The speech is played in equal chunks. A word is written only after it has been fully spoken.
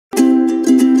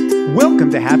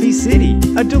Welcome to Happy City,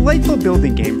 a delightful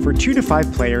building game for 2 to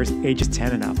 5 players ages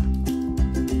 10 and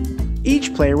up.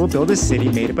 Each player will build a city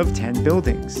made up of 10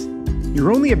 buildings.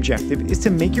 Your only objective is to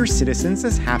make your citizens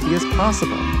as happy as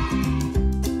possible.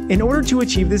 In order to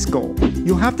achieve this goal,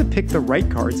 you'll have to pick the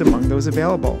right cards among those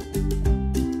available.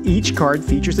 Each card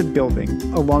features a building,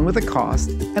 along with a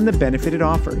cost and the benefit it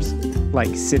offers,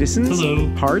 like citizens,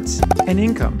 hearts, and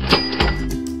income.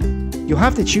 You'll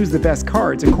have to choose the best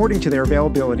cards according to their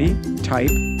availability, type,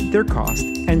 their cost,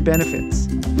 and benefits.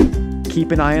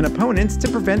 Keep an eye on opponents to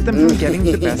prevent them from getting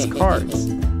the best cards.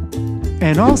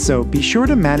 And also, be sure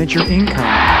to manage your income.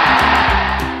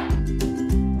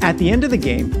 At the end of the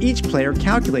game, each player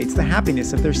calculates the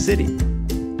happiness of their city.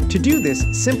 To do this,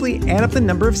 simply add up the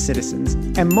number of citizens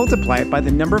and multiply it by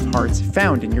the number of hearts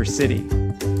found in your city.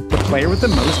 The player with the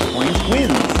most points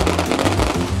wins.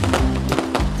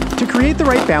 To create the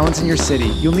right balance in your city,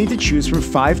 you'll need to choose from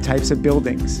 5 types of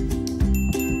buildings.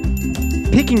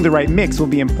 Picking the right mix will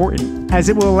be important, as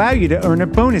it will allow you to earn a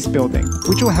bonus building,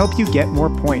 which will help you get more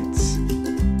points.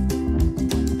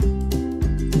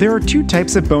 There are 2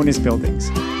 types of bonus buildings.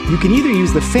 You can either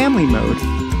use the family mode,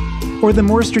 or the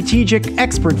more strategic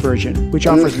expert version, which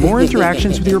offers more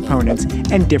interactions with your opponents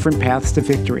and different paths to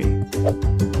victory.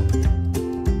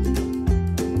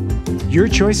 Your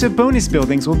choice of bonus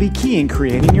buildings will be key in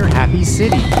creating your happy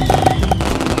city.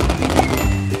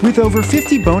 With over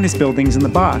 50 bonus buildings in the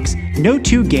box, no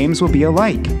 2 games will be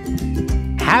alike.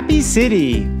 Happy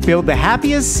City! Build the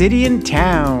happiest city in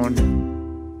town!